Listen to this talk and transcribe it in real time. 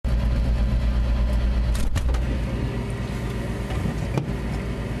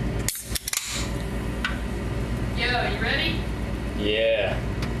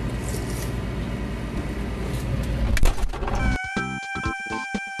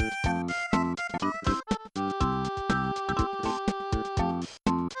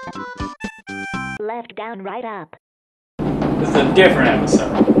left, down, right, up. This is a different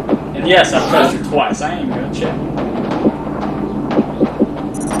episode. And yes, I pressed her twice. I ain't even gonna check.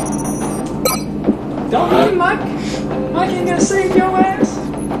 Don't worry, Mike. Mike ain't gonna save your ass.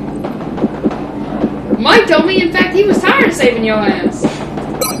 Mike told me, in fact, he was tired of saving your ass.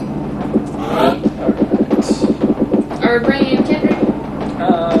 Alright. Are we bringing in Kendrick?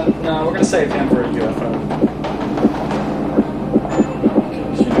 No, we're gonna save him for a UFO.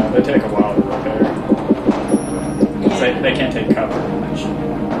 Because, you know, they take a while to repair. They can't take cover in that shit. I'm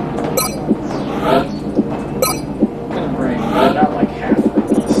gonna bring about like half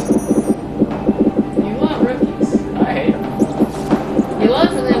rookies. You love rookies. I hate them. You love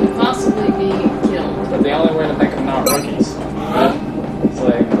for them to possibly be killed. But the only way to make them not rookies is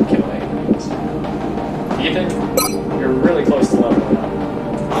letting them kill aliens. Ethan, you're really close to leveling up.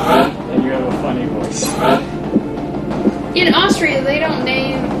 And you have a funny voice. In Austria, they don't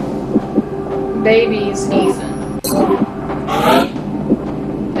name babies Ethan.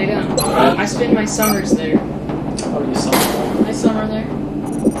 They don't. I spend my summers there. Oh, you summer. I summer there. I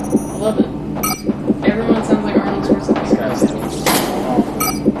love it. Everyone sounds like Arnold Schwarzenegger. This guy's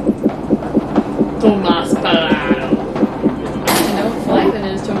Tomas Parado. I don't even know what flag that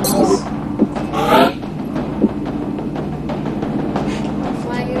is, Tomas. What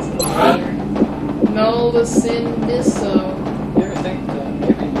flag is it? Nova Sindiso. You ever think that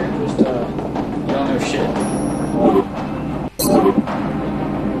maybe you're just, you don't know shit?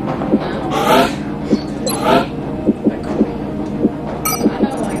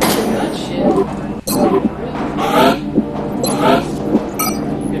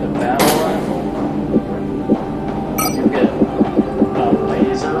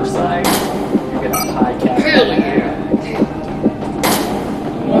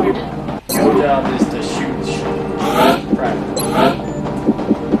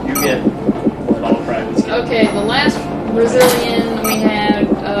 Okay, the last Brazilian we had,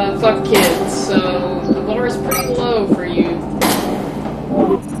 fuck kids, so the bar is pretty low for you.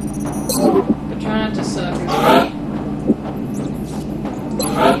 But try not to suck as well.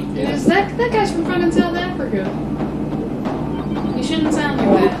 Dude, that guy's from fucking South Africa. You shouldn't sound like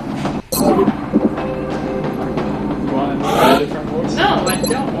that. You want a different voice? No, I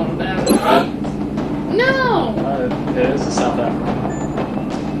don't want that. No! It is a South African.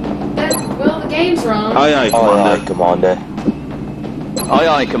 Well, the game's wrong. Aye, aye, Commander. Aye,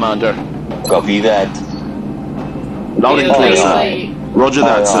 aye, Commander. Copy that. Loud and clear, sir. Late. Roger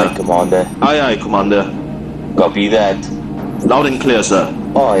that, sir. Aye, Commander. Aye, aye, Commander. Copy that. Loud and clear, sir.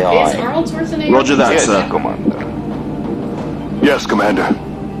 Aye, Is aye. Arnold Schwarzenegger? Roger that, sir. Commander. Yes, Commander.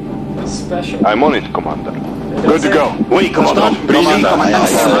 It's special. I'm on it, Commander. Good to go. Oui, Commander. Breathing. Yeah,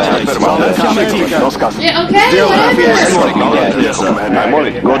 okay, whatever. Yes, sir. I'm on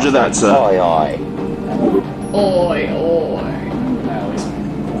it. Roger that, sir. Aye, aye. Oi, oi.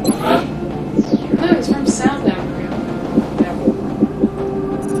 No, he's from South Africa.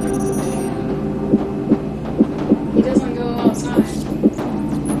 He doesn't go outside.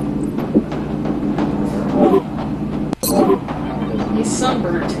 He's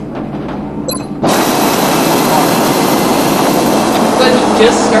sunburnt. But he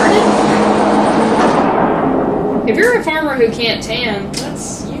just started? If you're a farmer who can't tan, you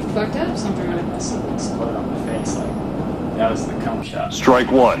fucked up something. Split on my face, like that was the cum shot.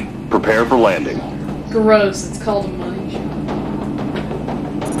 Strike one. Prepare for landing. Gross, it's called a money shot.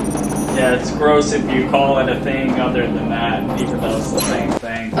 Yeah, it's gross if you call it a thing other than that, even though it's the same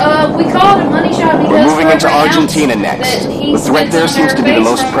thing. We call it a money shot because We're moving into Harvey Argentina announced next. that he The threat spits there on seems her to be the face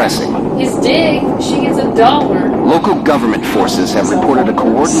most from pressing. His dig, she gets $1. Local government forces have reported a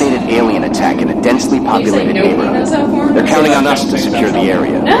coordinated alien attack in a densely You say populated nobody knows neighborhood. how foreign They're it is? counting on us to secure the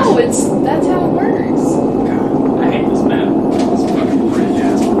area. No, that's how it works. I hate this map. This fucking bridge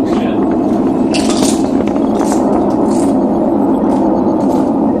ass bullshit.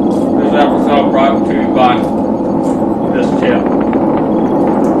 This episode brought to you by this tip.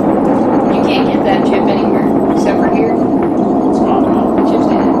 You can't get that chip anywhere except for here. It's fine. Chip's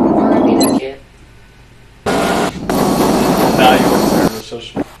in it. R.I.P. that chip. Valuable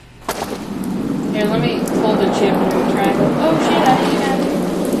services. Here, let me hold the chip into a triangle. Oh shit, I didn't have it.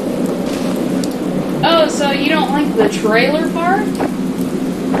 Oh, so you don't like the trailer part?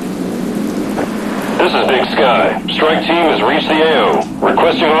 This is Big Sky. Strike team has reached the AO.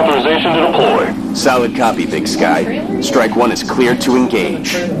 Requesting authorization to deploy. Solid copy, Big Sky. Strike one is cleared to engage.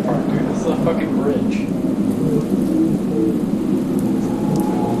 Trailer park, dude. This is a fucking bridge.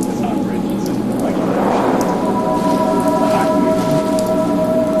 It's not a bridge, it's like a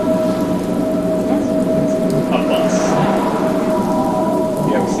bus.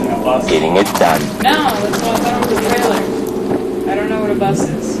 You ever seen a bus? Getting it done. No, that's what I thought it was a trailer. I don't know what a bus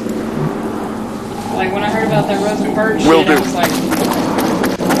is. Like, when I heard about that roast and bird Will shit, I do. was like,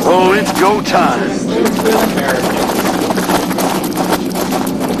 Oh, it's go time. Good Americans.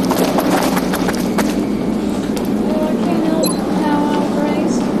 well, I can't help how I was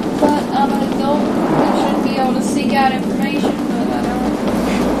raised, but I'm an adult and should be able to seek out information, but I don't.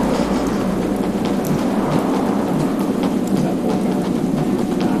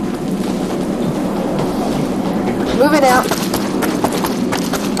 Moving out.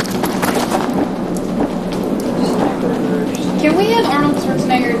 Can we have Arnold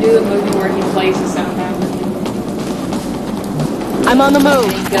Schwarzenegger do a movie where he plays a South African I'm on the and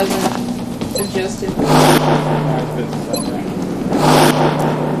move. he doesn't adjust it?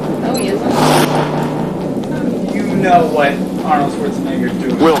 No, he isn't. You know what Arnold Schwarzenegger's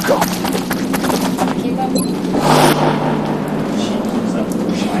doing. Wilco. Keep up. Changes up the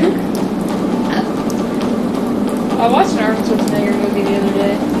mic. I watched an Arnold Schwarzenegger movie the other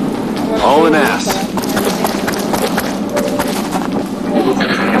day. All an ass.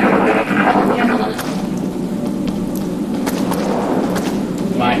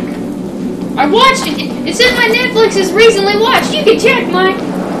 Mike. I watched it. It's in my Netflix. It's recently watched. You can check, Mike.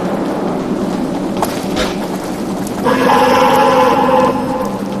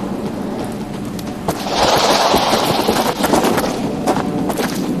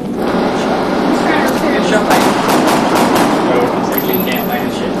 Good shot, Mike. Oh, it's like you can't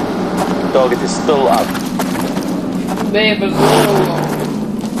land shit. Target is still up. Babe, but whoa.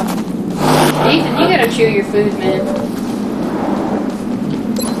 Ethan, you gotta chew your food, man.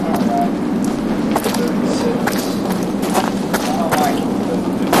 Alright. 36. I don't like it.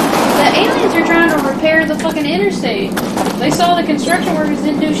 The aliens are trying to repair the fucking interstate. They saw the construction workers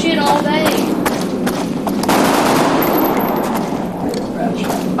didn't do shit all day. Bad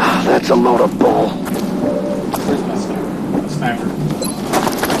shot. Ah, that's a load of bull. Where's my sniper? Sniper.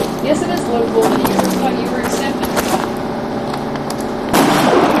 Yes, it is local, and you thought you were accepted.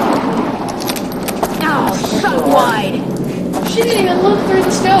 Oh, shut wide. She didn't even look through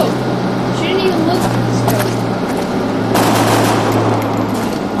the scope. She didn't even look through the scope.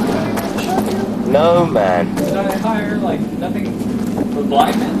 No, man. Did I hire, like, nothing but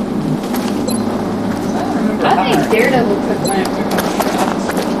blind men? I don't remember I think hiring. Daredevil could plant shots.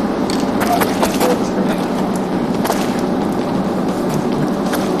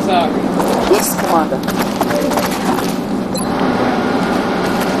 Sorry. Yes, Commander.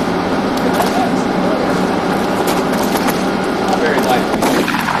 Not very likely.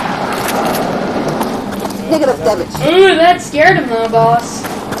 Negative damage. Ooh, that scared him though, boss.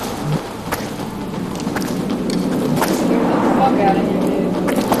 Scared the fuck out of him, dude.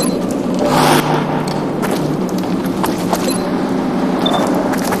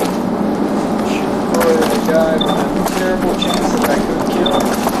 For the guy with a terrible chance that I could kill,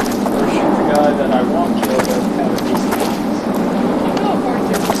 or shoot the guy that I won't kill but have a decent chance. You go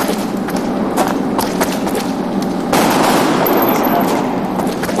 42%.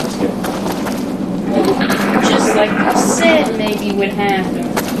 Let's go. Just like you said maybe would happen.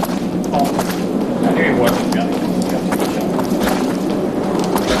 Oh, I knew he wasn't gonna kill.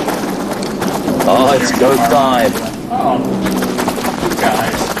 Oh, it's go time. Oh, you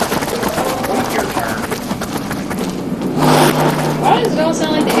guys. Your turn. Why does it all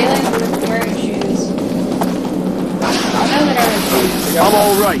sound like the aliens were wearing shoes? I know they aren't shoes. I'm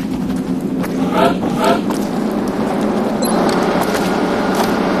all right.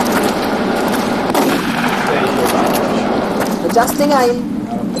 Adjusting aim.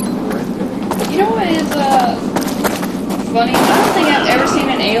 You know what is funny? I don't think I've ever seen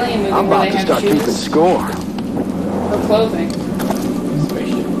an alien movie I'm where about they to have start keeping shoes score. or clothing.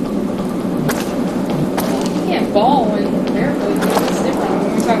 Spaceship. You can't ball when they're clothing. It's different. When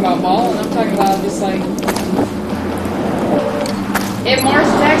we're talking about balling, I'm talking about just like in Mars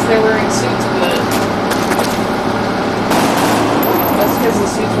Attacks they're wearing suits, but that's because the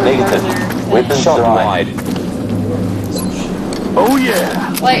suits were Negative. further. Weapon shot wide. Oh yeah.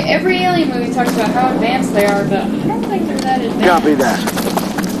 Like every alien movie talks about how advanced they are, but I don't think they're that advanced. Copy that.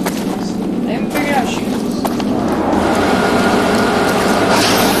 They haven't figured out shoes.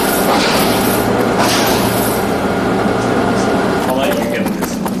 I'll let you get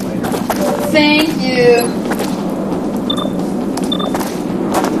this one later. Thank you.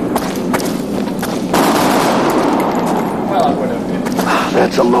 Well, I would have been.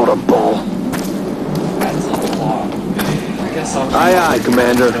 That's a load of bull. That's a lot. I guess I'll. Aye, aye,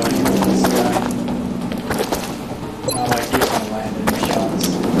 Commander. Killing this guy. Not like he's gonna land any shots.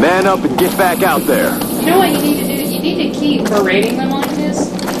 Man up and get back out there. You know what you need to do? You need to keep berating them like this.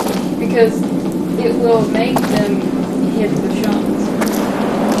 Because it will make them hit the shots.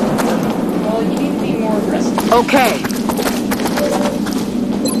 Well, you need to be more aggressive. Okay.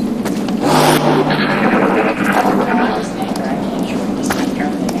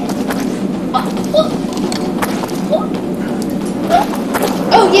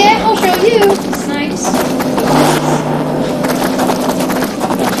 Oh yeah, I'll show you. Snipes.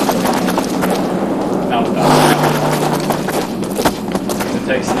 No. It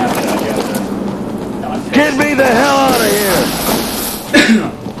takes Snapchat, you have to not face Get me the hell out of here!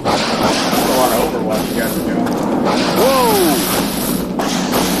 That's a lot of Overwatch you guys are doing. Whoa!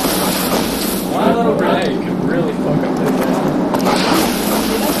 One little grenade could really fuck up their game.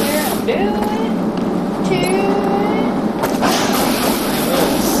 Get up there and do it.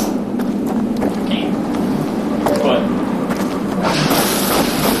 But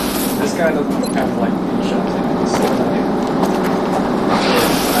this guy doesn't have like shots in it, so like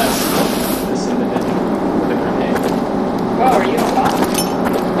that's this individual with a grenade. Oh, are you a cop?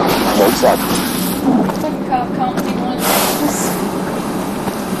 What's up? Fucking cop calling people in jails.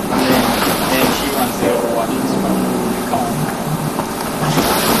 And she runs the Overwatch phone call.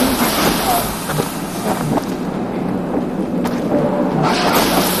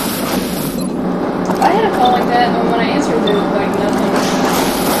 I had a call like that, and when I answered it, like nothing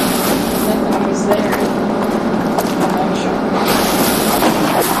was there.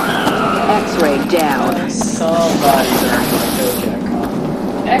 X-ray down. Somebody's earning a Kojak call.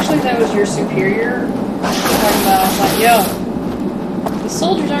 Actually, that was your superior talking about. I was like, yo, the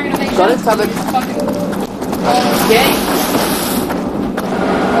soldiers aren't gonna make Got it shots. covered. You're fucking gay.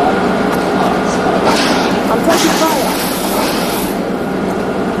 I'm taking fire.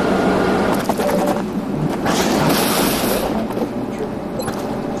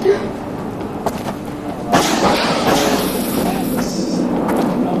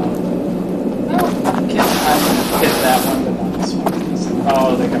 Hit that one, but not this one.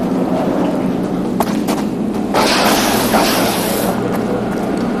 Oh, they're gonna put that one.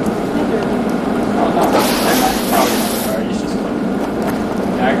 Oh, no. They're not. Oh, yeah. He's just playing.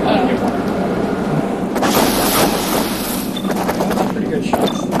 Yeah, I can get one. Pretty good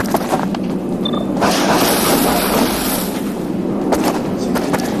shots.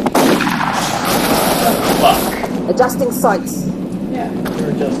 Fuck. Adjusting sights. Yeah.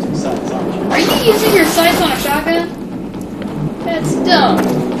 You're adjusting sights, aren't you? Are you using your sights on a shotgun? That's dumb.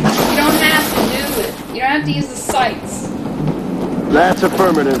 You don't have to do it. You don't have to use the sights. That's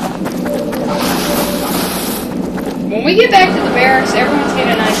affirmative. When we get back to the barracks, everyone's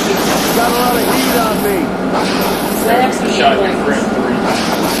getting a nice pizza. Got a lot of heat on me. So they have some Shot your inklings. friend 3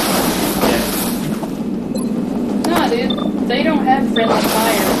 times. Yeah. No, dude. They don't have friendly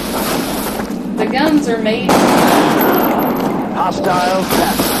fire. The guns are made Hostiles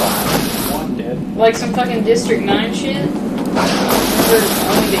pacified. One dead. like some fucking District 9 shit. Remember,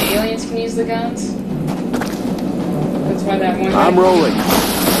 only the aliens can use the guns? That's why that one... I'm rolling.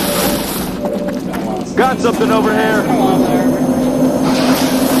 It's been a while since- Got something over here. Come on, whatever.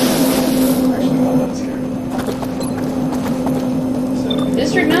 Actually, not that scary. So,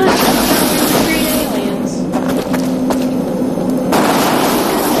 District 9, that's how we create aliens.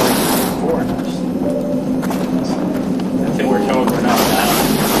 4 until we're told we're not allowed.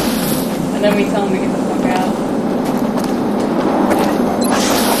 And then we tell them to get the fuck out.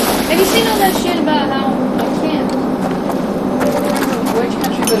 Have you seen all that shit about how, I can't remember which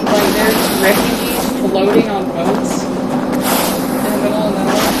country, but like there's refugees floating on boats in the middle of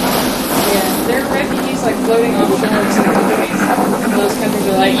nowhere? Yeah, there are refugees like floating on shores in countries. And those countries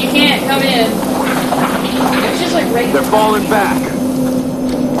are like, you can't come in. It's just like right. They're falling back. It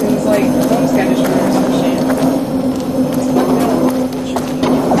was like, someone's got destroyed or some shit.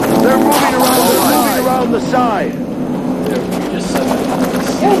 They're moving around the side. Dude, we just said that.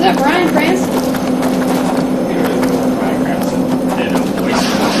 Yo, is that Brian Cranston?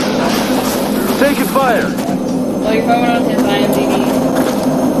 Taking fire. Like if I went on his IMDb,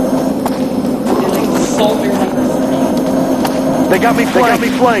 it'd like soldier number 3. They got me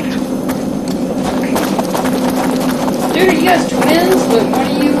flanked. Dude, are you guys twins? But one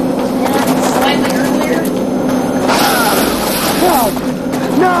of you born slightly earlier?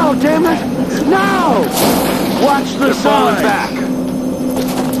 No, damn it! No! Watch the sun back.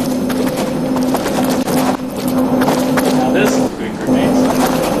 Now this is good grenades.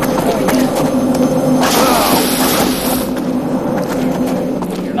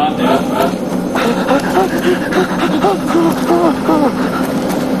 You're not dead.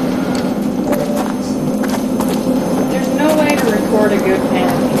 There's no way to record a good pan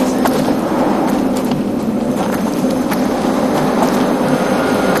pizza.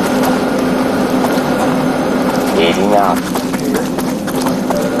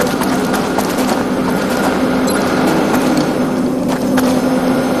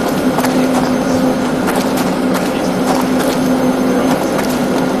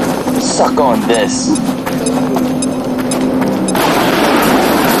 Suck on this.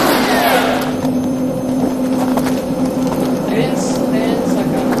 I didn't suck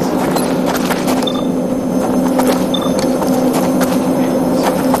on this.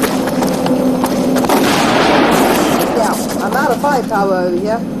 Yeah, I'm out of firepower over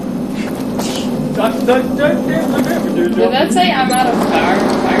here. Did that say I'm out of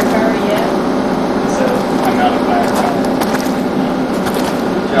firepower yet? So, I'm out of firepower.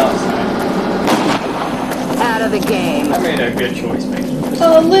 Good job, Sniper. Out of the game. I made a good choice making this.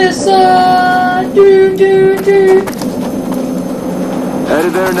 Alyssa! Do, do, do.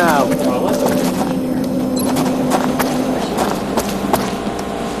 Headed there now. Oh, let's open it here.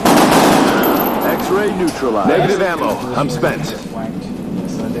 X-ray neutralized. Negative ammo. I'm spent.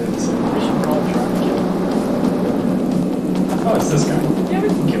 Yes, I did. So we should probably try and kill him. Oh, it's this guy. Yeah, we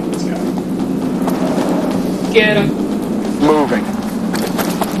can kill this guy. Get him. Moving.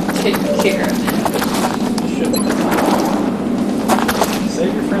 Take care of him. Should be.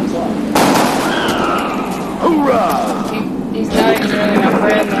 Save your friend's life. Hoorah! He's not even really my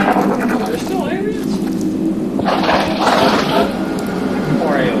friend now. There's still aliens?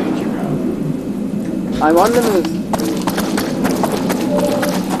 More aliens, you know. I'm on the move.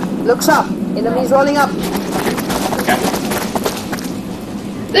 Looks up. Enemies rolling up. Okay.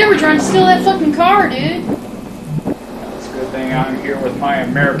 They were trying to steal that fucking car, dude. It's a good thing I'm here with my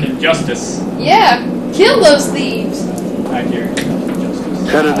American justice. Yeah, kill those thieves. Nigerian justice.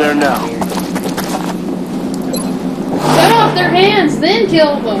 Headed there now. Cut off their hands, then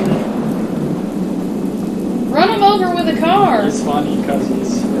kill them. Run them over with a car. It's funny because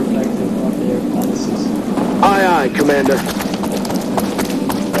he's reflective of their policies. Aye, aye, Commander.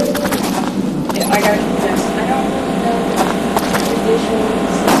 Yeah, I gotta confess, I don't really know the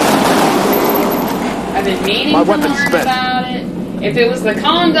visuals. I've been meaning My to weapon's learn spent. about it. If it was the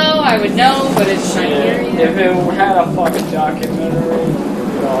Congo, I would know, but it's Nigeria. If it had a fucking documentary,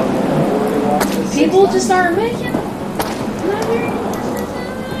 we'd all really watch this. People just aren't making them.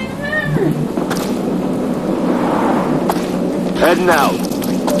 Heading out.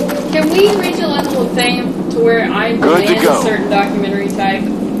 Can we reach a level of fame to where I Good to demand go. a certain documentary type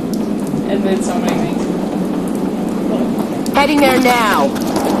and then so many things? Heading there now.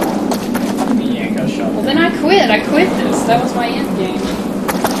 He ain't got shot. Well, then I quit. I quit this. That was my end game.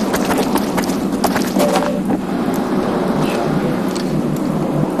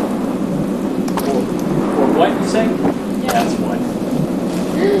 For what you say? Yeah. That's what.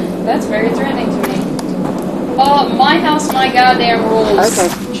 That's very threatening to me. My house, my goddamn rules. Okay.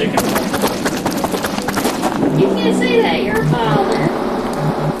 Chicken. You can't say that. You're a father.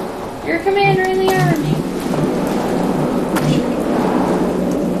 You're a commander in the army.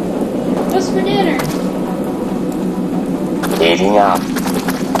 What's for dinner? Heading up.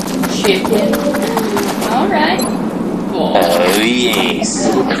 Chicken. Alright. Bull. Oh, yes. Is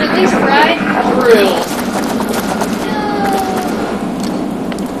it at least fried? Grilled.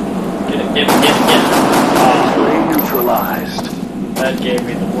 Get it, get it, get it, get it. X-ray neutralized. That gave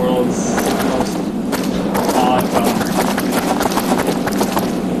me the world's most odd boner.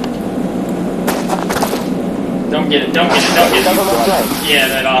 Don't get it, don't get it, don't get it. Yeah,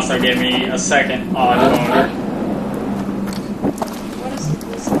 that also gave me a second odd boner. What is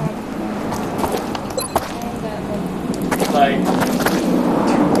this on? Like,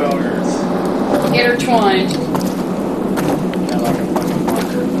 two boners. Intertwined. Yeah, like a fucking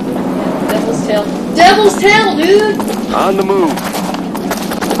marker. Devil's tail. Devil's tail, dude! On the move. Get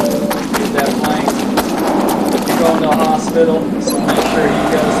that plank. You're going to the hospital, so make sure he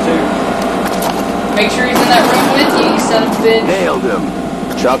goes too. Make sure he's in that room with you, you son of a bitch. Nailed him.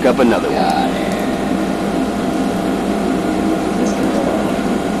 Chalk up another one. God.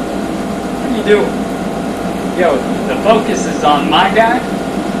 What are you doing? Yo, the focus is on my guy.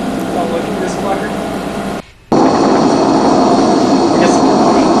 Don't look at this fucker.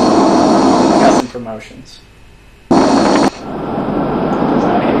 I got some promotions.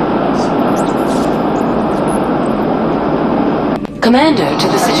 Commander to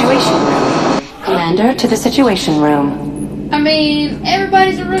the situation room. Commander to the situation room. I mean,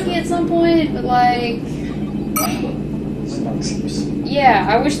 everybody's a rookie at some point, but like, It's no excuse. yeah,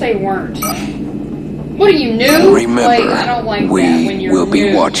 I wish they weren't. What are you, new? Remember, like, I don't like that when you're will be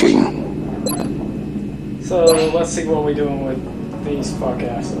new. watching. So let's see what we're doing with these fuck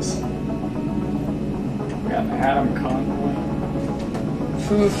asses. We got Adam Conway.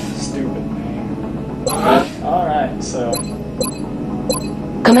 Oof. Stupid name. Alright, so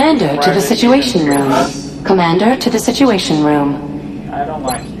Commander to the Private situation room. units. Commander to the situation room. I don't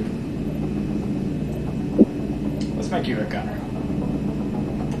like you. Let's make you a gunner.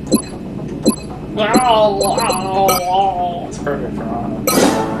 It's perfect for Arnold.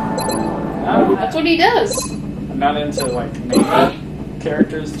 That's what he does. I'm not into like main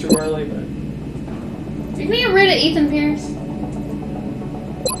characters too early, but You can get rid of Ethan Pierce.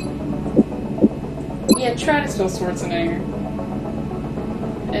 Yeah, try to spell Schwarzenegger.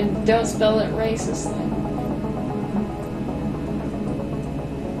 And don't spell it racistly.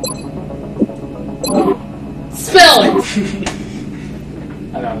 Spell it!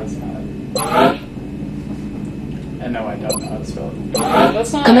 I know that's not it. And no, I don't know how to spell it.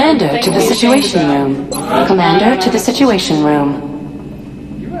 That's not Commander to everything the we Situation think about. Room. Commander to the Situation Room.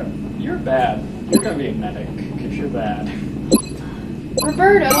 You're bad. You're gonna be a medic because you're bad.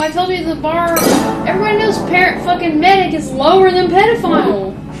 Roberto, I told you the bar. Everybody knows fucking medic is lower than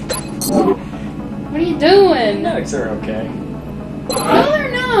pedophile. What are you doing? Medics are okay. No,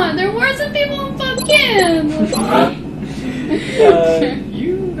 they're not. They're worse than people who fuck kids.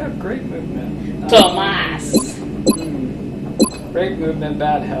 You have great movement. Tomas. Great movement,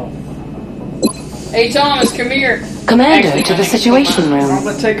 bad health. Hey, Thomas, come here. Commander Actually, to the Situation I'm Room.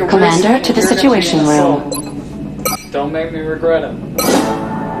 gonna take a Commander risk. to the You're gonna be Situation an Room. assault. Don't make me regret it.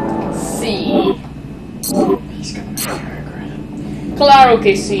 See. He's gonna make me regret it. Claro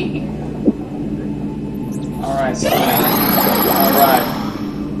que sí. Alright, so alright.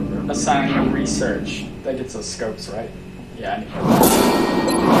 Assigning research. That gets us scopes, right? Yeah, I need that.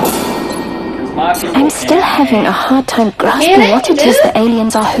 My people I'm still having a hard time grasping what it is the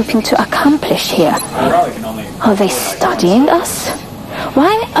aliens are hoping to accomplish here. probably can only Are they studying us?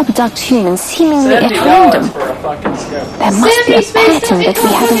 Why abduct humans seemingly at $70 random? for a fucking scope. There must be a pattern that we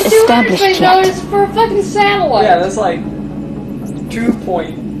haven't established yet. $200 for a fucking satellite. Yeah, that's like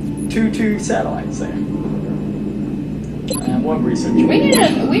 2.22 satellites there. And what research? We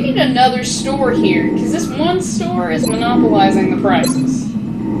need another store here, because this one store is monopolizing the prices.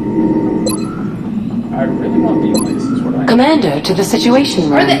 I really want these places. What do I Commander to the Situation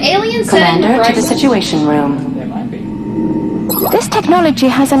Room. Are the aliens setting the Commander to the prices? Situation Room. They might be. This technology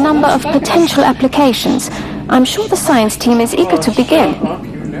has a number of potential applications. I'm sure the science team is eager to begin. Up,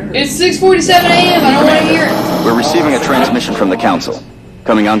 you nerd. It's 6:47 a.m. I don't want to hear it. We're receiving a transmission from the Council.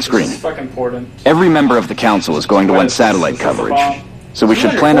 Coming on screen. This is fucking important. Every member of the Council is going to want satellite coverage, so we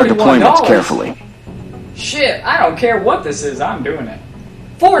should plan our deployments carefully. Shit, I don't care what this is. I'm doing it.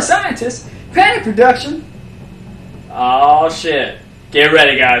 4 scientists. Panic production. Oh shit. Get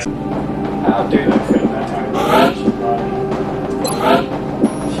ready, guys. How do they fit in that tiny production body?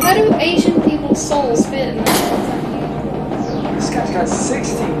 How do Asian people's souls fit in that? This guy's got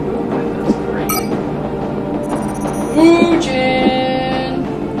 16 movement. That's crazy. Fujin!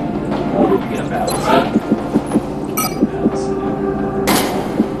 You get a balance.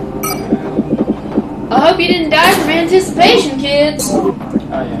 I hope you didn't die from anticipation, kids. Oh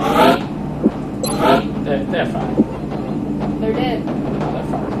yeah. They're fine. They're dead. They're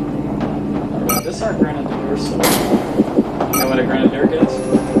fine. Alright, this is our Grenadier, so... You know what a Grenadier gets?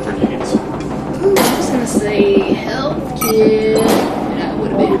 Brigades. Ooh, I was gonna say health kit. That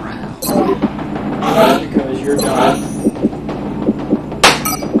would have been around. Because you're done.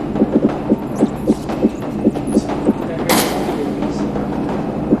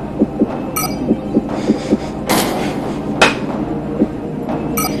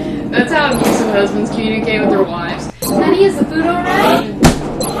 That's how abusive husbands communicate with their wives. Honey, is the food alright?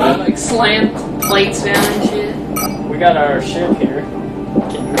 Like slam plates down and shit. We got our ship here.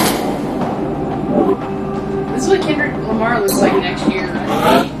 Kendrick. This is what Kendrick Lamar looks like next year,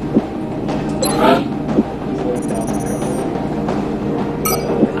 right?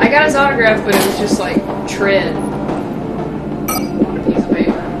 I got his autograph, but it was just like tread. A piece of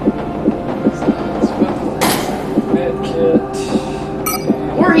paper. So it's both of them. Medkit.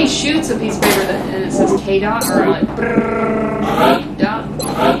 Or he shoots a piece of paper that and it says K dot or like brrrr dot.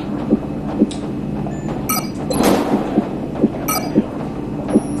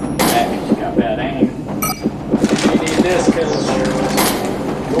 You got bad aim. You need this because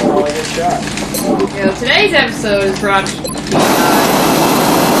you'll probably get shot. Yo, today's episode is brought to you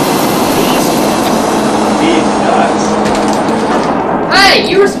These guys. Hey,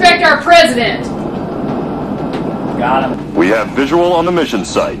 you respect our president! Got him. We have visual on the mission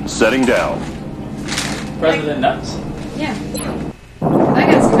site. Setting down. President nuts. Yeah.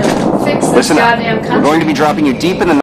 That guy's gonna fix this Listen up. goddamn country. We're going to be dropping you deep in the